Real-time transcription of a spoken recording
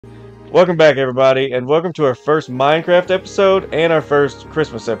Welcome back, everybody, and welcome to our first Minecraft episode and our first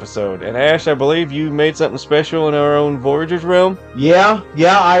Christmas episode. And Ash, I believe you made something special in our own Voyagers realm? Yeah,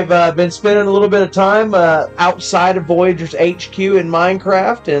 I've been spending a little bit of time outside of Voyagers HQ in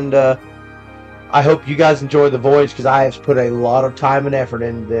Minecraft, and I hope you guys enjoy the voyage, because I have put a lot of time and effort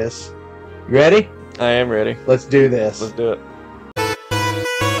into this. You ready? I am ready. Let's do this. Let's do it.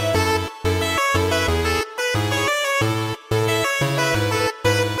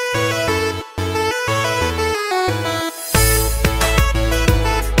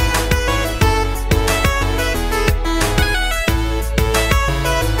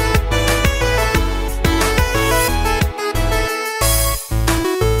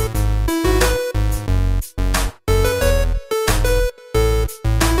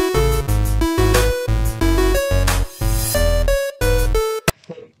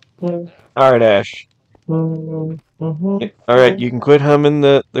 Alright, Ash. Alright, you can quit humming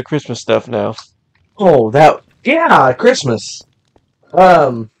the Christmas stuff now. Oh, yeah, Christmas.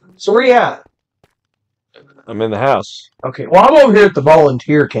 So where you at? I'm in the house. Okay, well, I'm over here at the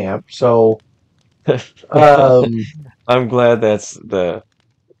volunteer camp, so, I'm glad that's the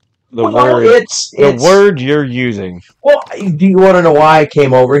well, word. It's the word you're using. Well, do you want to know why I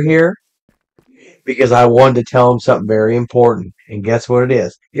came over here? Because I wanted to tell him something very important. And guess what it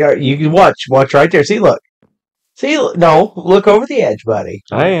is? Yeah, you can watch right there. See, look. See, no, look over the edge, buddy.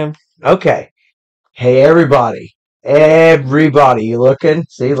 I am. Okay. Hey, everybody. Everybody, you looking?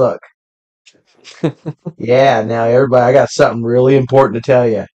 See, look. Yeah, now everybody, I got something really important to tell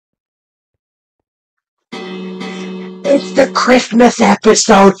you. It's the Christmas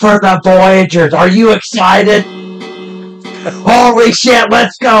episode for the Voyagers. Are you excited? Holy shit,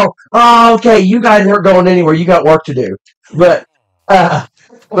 let's go. Oh, okay, you guys aren't going anywhere. You got work to do. But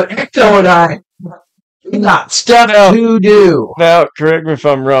Ecto and I got stuff to do. Now, correct me if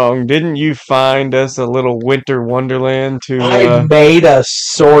I'm wrong. Didn't you find us a little winter wonderland to... I made a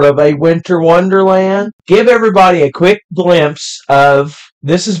sort of a winter wonderland. Give everybody a quick glimpse of...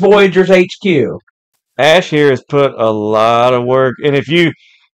 This is Voyagers HQ. Ash here has put a lot of work. And if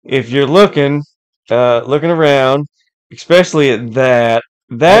you're looking around... Especially at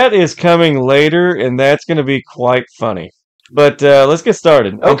that is coming later, and that's going to be quite funny. But let's get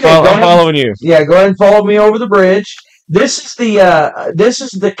started. Okay, I'm following you. Yeah, go ahead and follow me over the bridge. This is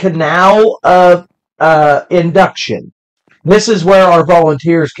the canal of induction. This is where our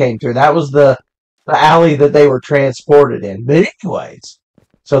volunteers came through. That was the alley that they were transported in. But anyways,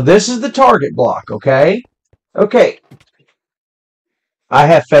 so this is the target block. Okay. I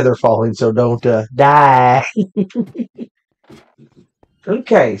have feather falling, so don't die.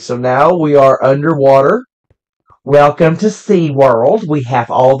 Okay, so now we are underwater. Welcome to SeaWorld. We have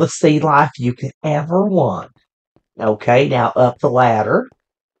all the sea life you could ever want. Okay, now up the ladder.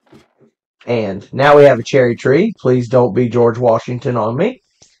 And now we have a cherry tree. Please don't be George Washington on me.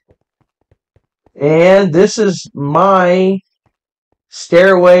 And this is my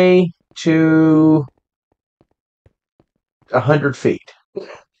stairway to 100 feet.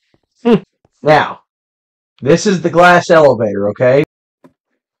 Now, this is the glass elevator, okay?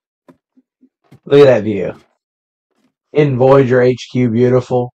 Look at that view. In Voyager HQ,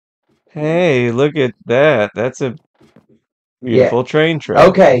 beautiful. Hey, look at that. That's a beautiful train track.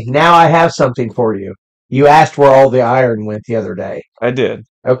 Okay, now I have something for you. You asked where all the iron went the other day. I did.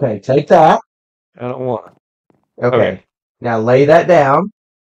 Okay, take that. I don't want it. Okay. Now lay that down.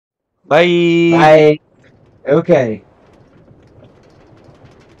 Bye. Bye. Okay.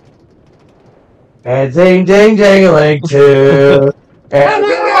 And ding ding ding-a-ling too.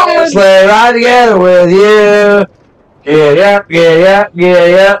 And sleigh ride together with you. Get up,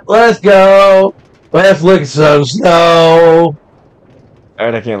 let's go. Let's look at some snow.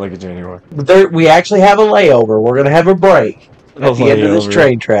 Alright, I can't look at you anymore. We actually have a layover. We're going to have a break at the end of this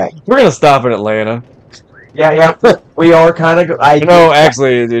train track. We're going to stop in Atlanta. Yeah. We are kind of... No,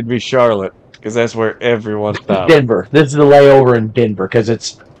 actually, it'd be Charlotte, because that's where everyone stops. Denver. This is the layover in Denver, because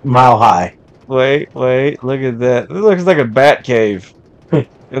it's mile high. Wait, look at that. It looks like a bat cave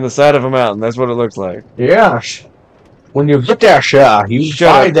in the side of a mountain. That's what it looks like. Yes. When you get there, sir, you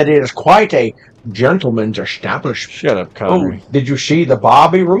find that it is quite a gentleman's establishment. Shut up, Connery. Oh, did you see the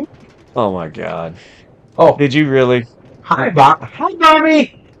Bobby room? Oh, my God. Oh. Did you really? Hi, Bob. Hi,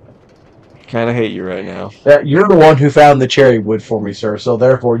 Bobby. Kind of hate you right now. You're the one who found the cherry wood for me, sir, so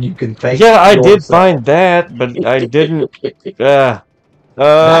therefore you can thank me. Yeah, I did find that, but I didn't...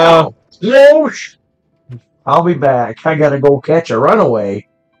 Whoosh! I'll be back. I gotta go catch a runaway.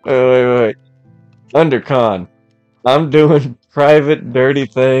 Wait. Undercon. I'm doing private dirty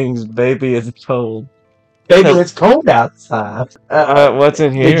things, baby is told. Baby, it's cold outside. What's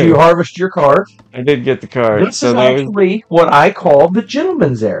in here? Did you harvest your cart? I did get the card. This is actually what I call the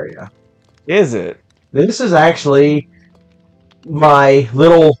gentleman's area. Is it? This is actually my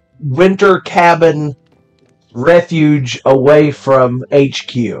little winter cabin refuge away from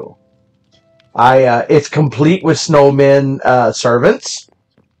HQ. It's complete with snowmen servants.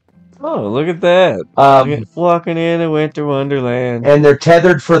 Oh, look at that. Walking in a winter wonderland. And they're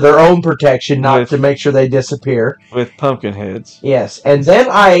tethered for their own protection, not to make sure they disappear. With pumpkin heads. Yes. And then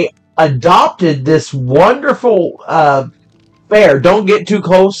I adopted this wonderful bear. Don't get too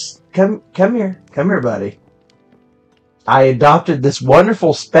close. Come here. Come here, buddy. I adopted this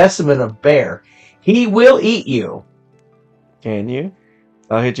wonderful specimen of bear. He will eat you. Can you?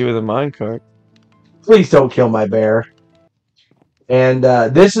 I'll hit you with a minecart. Please don't kill my bear. And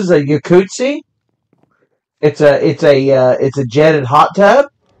this is a jacuzzi. It's a jetted hot tub.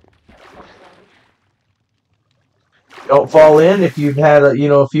 Don't fall in if you've had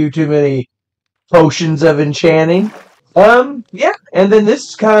a few too many potions of enchanting. Yeah. And then this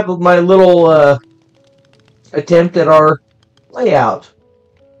is kind of my little attempt at our layout.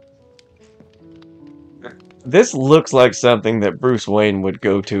 This looks like something that Bruce Wayne would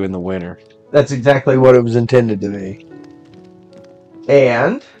go to in the winter. That's exactly what it was intended to be.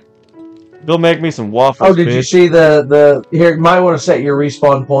 And go make me some waffles. Oh, did you see the here? You might want to set your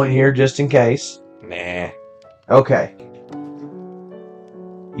respawn point here just in case. Nah. Okay.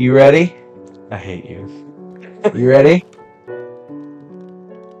 You ready? I hate you. You ready?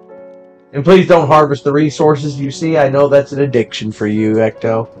 And please don't harvest the resources you see. I know that's an addiction for you,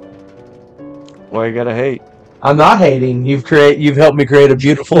 Ecto. Why you gotta hate? I'm not hating. You've helped me create a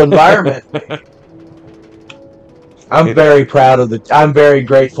beautiful environment. I'm very proud of I'm very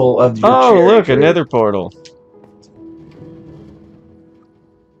grateful of your Oh, look, a nether portal.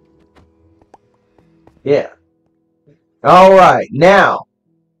 Yeah. All right, now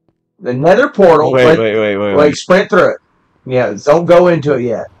the nether portal. Wait, sprint through it. Yeah, don't go into it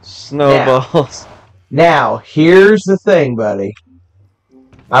yet. Snowballs. Now, here's the thing, buddy.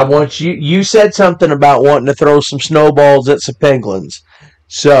 I want you said something about wanting to throw some snowballs at some penguins.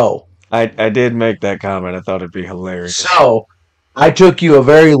 So I did make that comment. I thought it'd be hilarious. So I took you a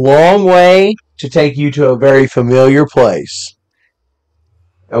very long way to take you to a very familiar place.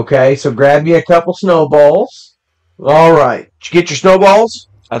 Okay, so grab me a couple snowballs. All right. Did you get your snowballs?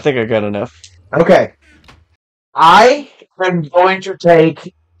 I think I got enough. Okay. I am going to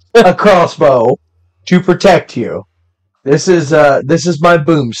take a crossbow to protect you. This is my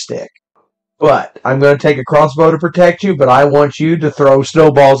boomstick. But I'm going to take a crossbow to protect you, but I want you to throw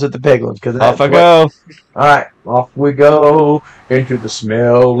snowballs at the piglins. Off I go. Alright, off we go into the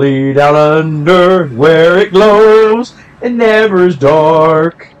smelly down under where it glows and never is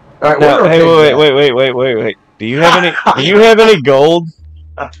dark. Alright, now, hey, wait. Do you have any gold?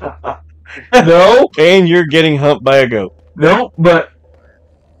 No. And you're getting humped by a goat. No, but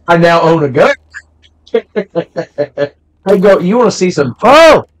I now own a goat. Hey, goat, you want to see some...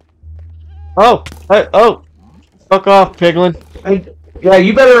 Oh, fuck off, piglin. Hey, yeah,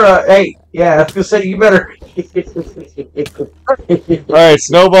 you better, I was gonna say, you better... Alright,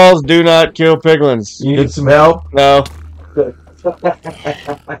 snowballs do not kill piglins. You need some help? No.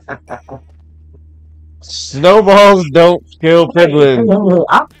 Snowballs don't kill piglins.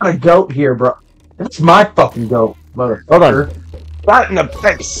 I've got a goat here, bro. That's my fucking goat, motherfucker. Hold on. Right in the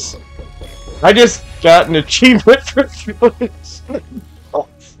face. I just got an achievement for killing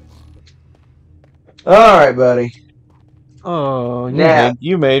snowballs. Alright, buddy. Oh,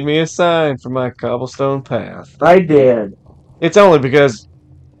 you made me a sign for my cobblestone path. I did. It's only because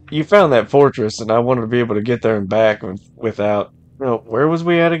you found that fortress, and I wanted to be able to get there and back without... where was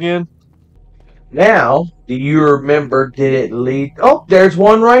we at again? Now, do you remember, did it lead... Oh, there's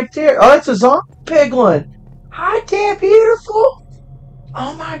one right there. Oh, it's a zombie piglin. Hi there, beautiful.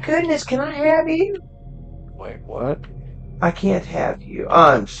 Oh my goodness, can I have you? Wait, what? I can't have you.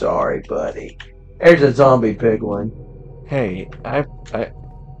 I'm sorry, buddy. There's a zombie piglin. Hey, I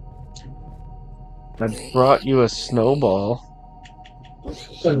brought you a snowball. This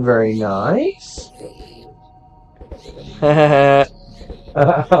is very nice.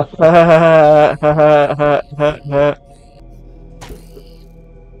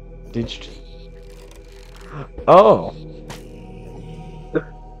 Did you? Oh.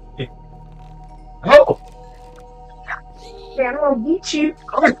 Oh. I'll beat you.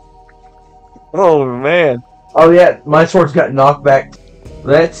 Oh man. Oh yeah, my sword's got knocked back.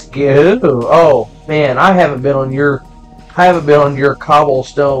 Let's go. Oh man, I haven't been on your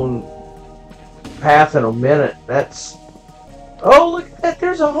cobblestone path in a minute. That's Oh, look at that.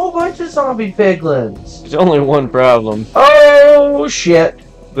 There's a whole bunch of zombie piglins. There's only one problem. Oh, shit.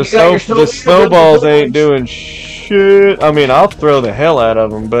 The snowballs ain't doing shit. I mean, I'll throw the hell out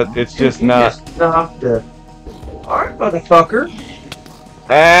of them, but it's just not. Alright, motherfucker.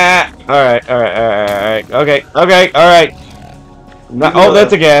 Ah! Alright. Okay, alright. No, oh,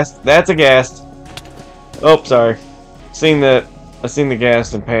 that's a ghast. That's a ghast. Oh, sorry. I seen the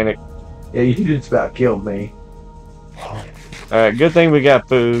ghast and panic. Yeah, you just about killed me. Alright, good thing we got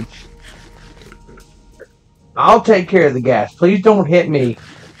food. I'll take care of the gas. Please don't hit me.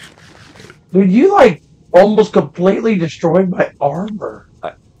 Dude, you like almost completely destroyed my armor.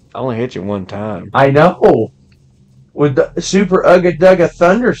 I only hit you one time. I know. With the super Ugga Dugga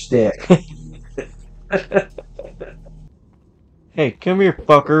Thunder Stick. Hey, come here,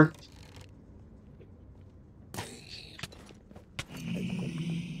 fucker.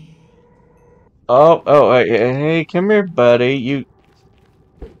 Oh, hey, come here, buddy. You.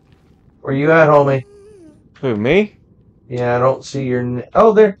 Where you at, homie? Who, me? Yeah, I don't see your...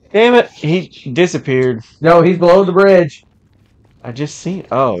 Oh, there. Damn it, he disappeared. No, he's below the bridge. I just seen...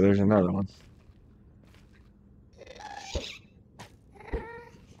 Oh, there's another one.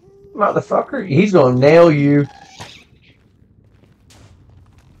 Motherfucker, he's gonna nail you.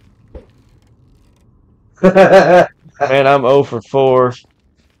 Man, I'm 0 for 4.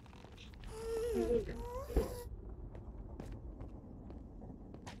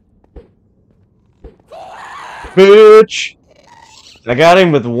 Bitch! I got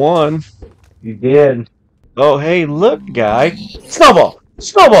him with 1. You did. Oh, hey, look, guy. Snowball!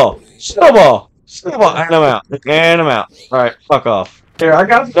 And I'm out. Alright, fuck off. Here, I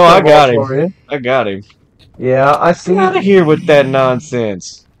got. No, I got him. For you. I got him. Yeah, I see. Get out of here with that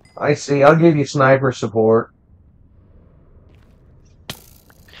nonsense. I see. I'll give you sniper support.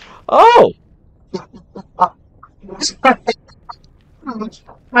 Oh!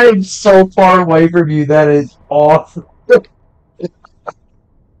 I am so far away from you. That is awesome.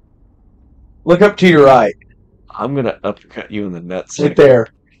 Look up to your right. I'm gonna uppercut you in the nuts. Sit there.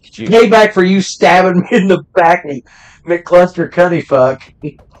 Payback for you stabbing me in the back, you McCluster cunny fuck.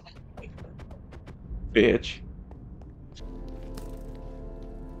 Bitch.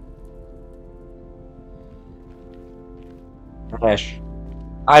 Ash,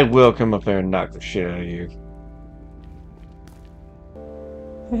 I will come up there and knock the shit out of you.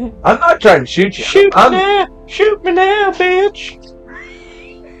 I'm not trying to shoot you. Shoot me now, bitch.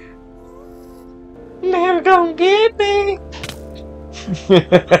 Never gonna get me.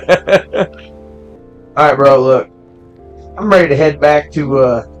 Alright, bro, look. I'm ready to head back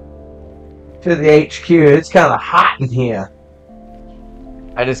to the HQ. It's kind of hot in here.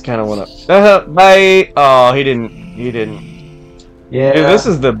 I just kind of want to... bye! Oh, he didn't. Yeah. Dude, this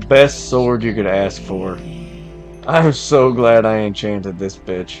is the best sword you could ask for. I'm so glad I enchanted this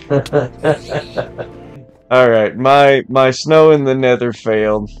bitch. Alright, my snow in the nether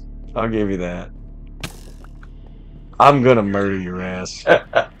failed. I'll give you that. I'm gonna murder your ass.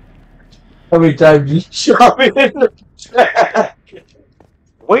 How many times you shot me in the back?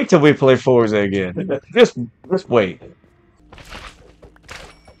 Wait till we play Forza again. Just wait.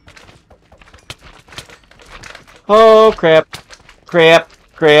 Oh, crap.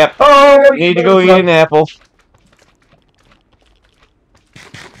 Oh, Need to go eat an apple.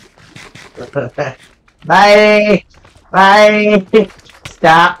 Bye.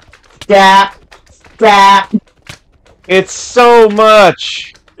 Stop. It's so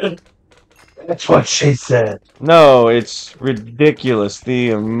much. That's what she said. No, it's ridiculous.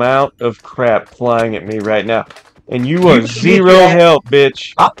 The amount of crap flying at me right now. And you are zero help,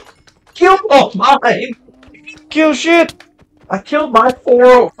 bitch. I killed all mine. Kill shit. I killed my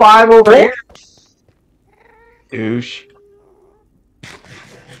 405 over here. Douche.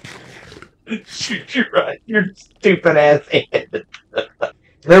 Shoot you right. Your stupid ass head.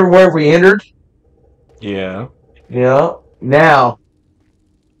 Remember where we entered? Yeah. Yeah. Now,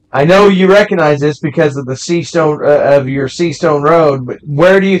 I know you recognize this because of the Seastone of your Seastone Road, but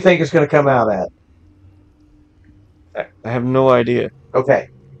where do you think it's going to come out at? I have no idea. Okay.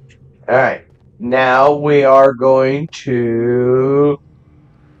 All right. Now we are going to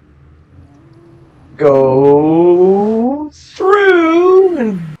go through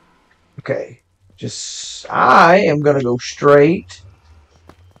and okay. I am going to go straight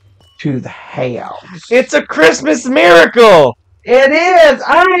to the house. It's a Christmas miracle. It is.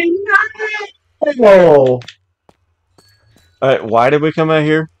 I know. Alright, why did we come out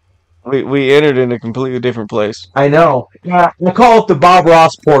here? We entered in a completely different place. I know. I call it the Bob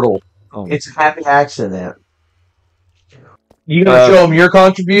Ross portal. Oh. It's a happy accident. You gonna show them your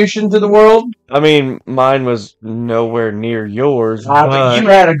contribution to the world? I mean, mine was nowhere near yours, But you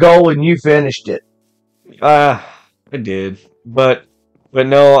but had a goal and you finished it. I did. But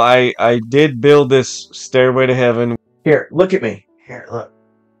no, I did build this stairway to heaven. Here, look at me. Here, look.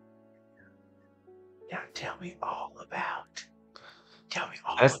 Now tell me all about. Tell me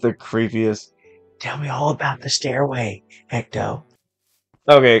all. That's the creepiest. Tell me all about the stairway, Ecto.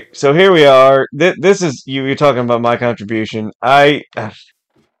 Okay, so here we are. This is you're talking about my contribution. Yeah.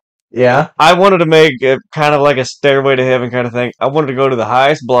 I wanted to make it kind of like a stairway to heaven kind of thing. I wanted to go to the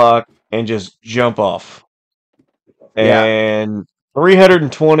highest block and just jump off. Yeah. And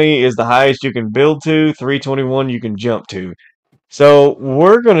 320 is the highest you can build to. 321 you can jump to. So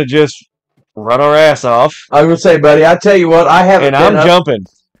we're gonna just run our ass off. I would say, buddy, I tell you what, I haven't. And I'm jumping.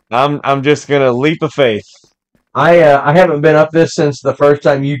 I'm just gonna leap of faith. I haven't been up this since the first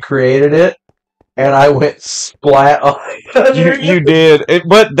time you created it, and I went splat on it. You did,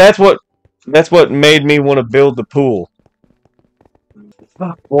 but that's what made me want to build the pool.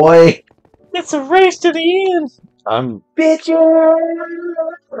 Fuck, boy, It's a race to the end. I'm bitches.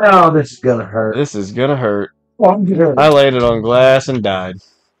 Oh, this is gonna hurt. This is gonna hurt. Oh, I'm gonna hurt. I laid it on glass and died.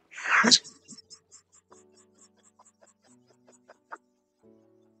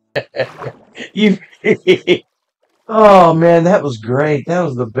 You. Oh man, that was great. That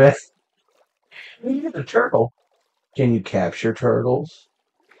was the best. You get a turtle. Can you capture turtles?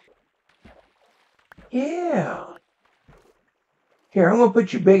 Yeah. Here, I'm gonna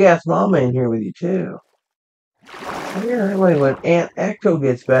put your big ass mama in here with you too. Here, wait, when Aunt Ecto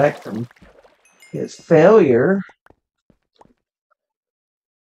gets back from his failure.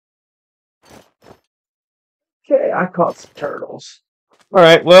 Okay, I caught some turtles. All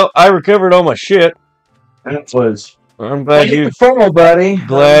right. Well, I recovered all my shit. That was. I'm glad you funnel, buddy.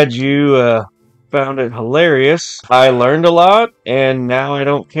 found it hilarious. I learned a lot, and now I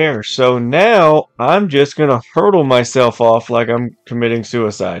don't care. So now I'm just gonna hurdle myself off like I'm committing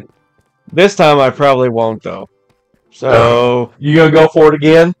suicide. This time I probably won't, though. So You gonna go for it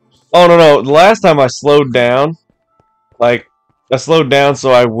again? oh no, the last time I slowed down, like I slowed down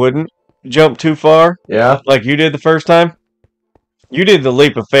so I wouldn't jump too far, Yeah. like you did the first time. You did the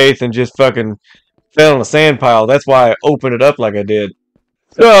leap of faith and just fucking fell in a sand pile. That's why I opened it up like I did.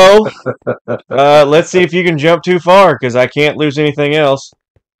 So, let's see if you can jump too far, because I can't lose anything else.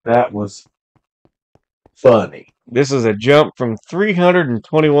 That was funny. This is a jump from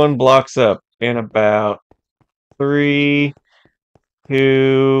 321 blocks up in about 3,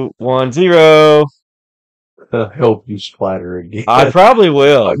 2, 1, 0. Help you splatter again. I probably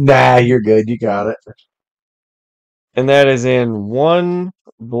will. Nah, you're good. You got it. And that is in 1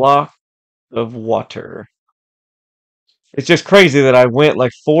 block of water. It's just crazy that I went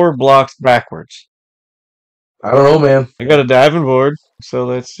like 4 blocks backwards. I don't know, man. I got a diving board, so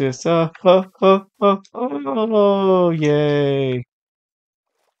let's just yay!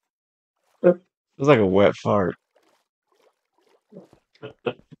 It was like a wet fart.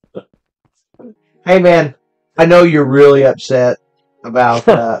 Hey, man. I know you're really upset about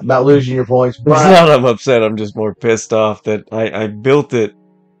losing your points, It's but not I'm upset. I'm just more pissed off that I built it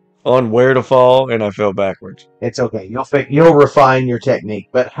on where to fall and I fell backwards. it's okay. You'll refine your technique.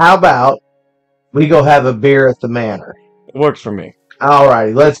 But how about we go have a beer at the manor? It works for me.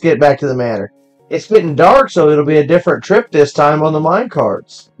 Alrighty, let's get back to the manor. It's getting dark, so it'll be a different trip this time on the mine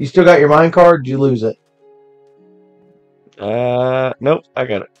cards. You still got your mine card? Did you lose it? Nope, I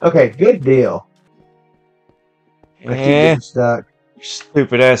got it. Okay, good deal. I keep getting stuck.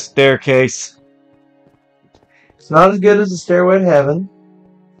 Stupid ass staircase. It's not as good as the Stairway to Heaven,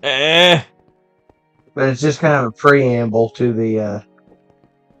 Eh. but it's just kind of a preamble to the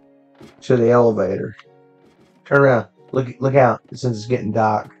elevator. Turn around. Look out, since it's getting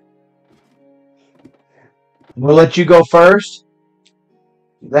dark. We'll let you go first.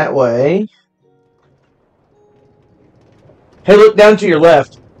 That way. Hey, look down to your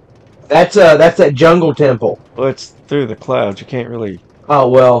left. That's that jungle temple. Well, it's through the clouds. You can't really. Oh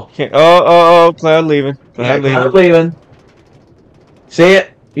well. Can't. Oh! Cloud leaving. Cloud leaving. See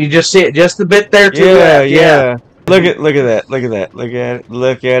it? You just see it just a bit there to the left. Yeah. Look at that. Look at that. Look at it.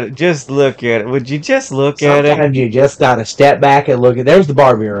 Look at it. Just look at it. Would you just look at it? Sometimes you just gotta step back and look at. There's the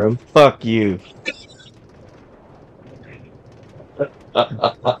Barbie room. Fuck you.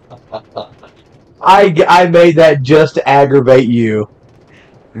 I made that just to aggravate you.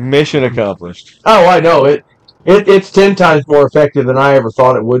 Mission accomplished. Oh, I know it. It's 10 times more effective than I ever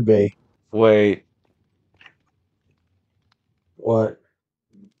thought it would be. Wait. What?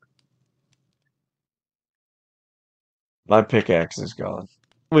 My pickaxe is gone.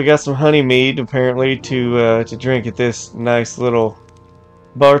 we got some honey mead apparently to drink at this nice little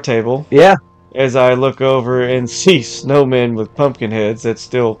bar table. Yeah. As I look over and see snowmen with pumpkin heads, that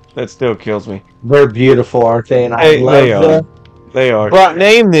still kills me. They're beautiful, aren't they? And I love They are. them. They are. But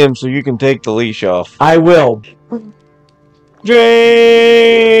name them so you can take the leash off. I will.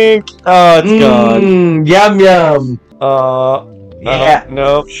 Drink. Oh, it's gone. Yum yum. Yeah.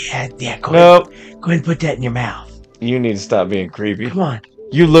 Nope. Yeah. Go Nope. ahead and put that in your mouth. You need to stop being creepy. Come on.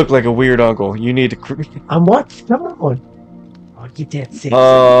 You look like a weird uncle. You need to. I'm what? Come on. I'll get that sick.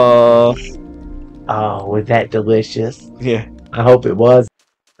 Oh, was that delicious? yeah. I hope it was.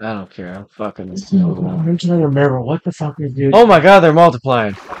 I don't care. I'm fucking. I'm trying to remember what the fuck is dude. Oh my god, they're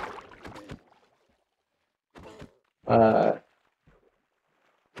multiplying. Why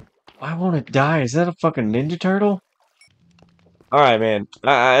won't it die? Is that a fucking Ninja Turtle? Alright, man.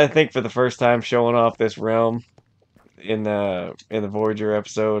 I think for the first time showing off this realm in the Voyager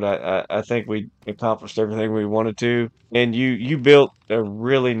episode, I think we accomplished everything we wanted to. And you built a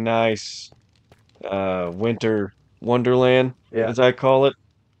really nice winter wonderland, as I call it.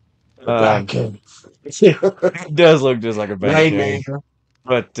 It does look just like a bad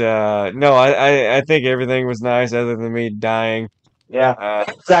But no, I think everything was nice other than me dying. Yeah,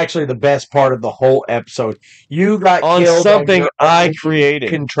 it's actually the best part of the whole episode. You got on killed something on I created.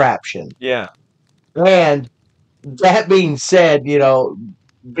 Contraption. Yeah. And that being said,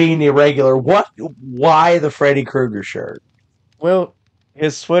 being irregular, why the Freddy Krueger shirt? Well,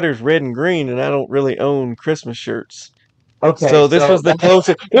 his sweater's red and green, and I don't really own Christmas shirts. Okay, so this was the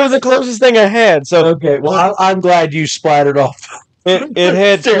closest. It was the closest thing I had. So okay, well, I'm glad you splattered off.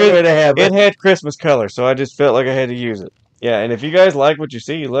 It had Christmas color, so I just felt like I had to use it. Yeah, and if you guys like what you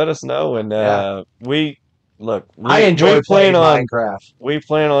see, let us know. And I enjoy playing Minecraft. We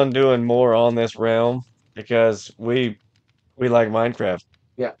plan on doing more on this realm because we like Minecraft.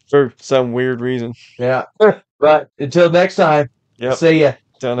 Yeah, for some weird reason. Yeah, but until next time. Yep. See ya.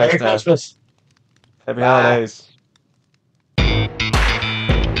 Until next time. Merry Christmas. Happy holidays.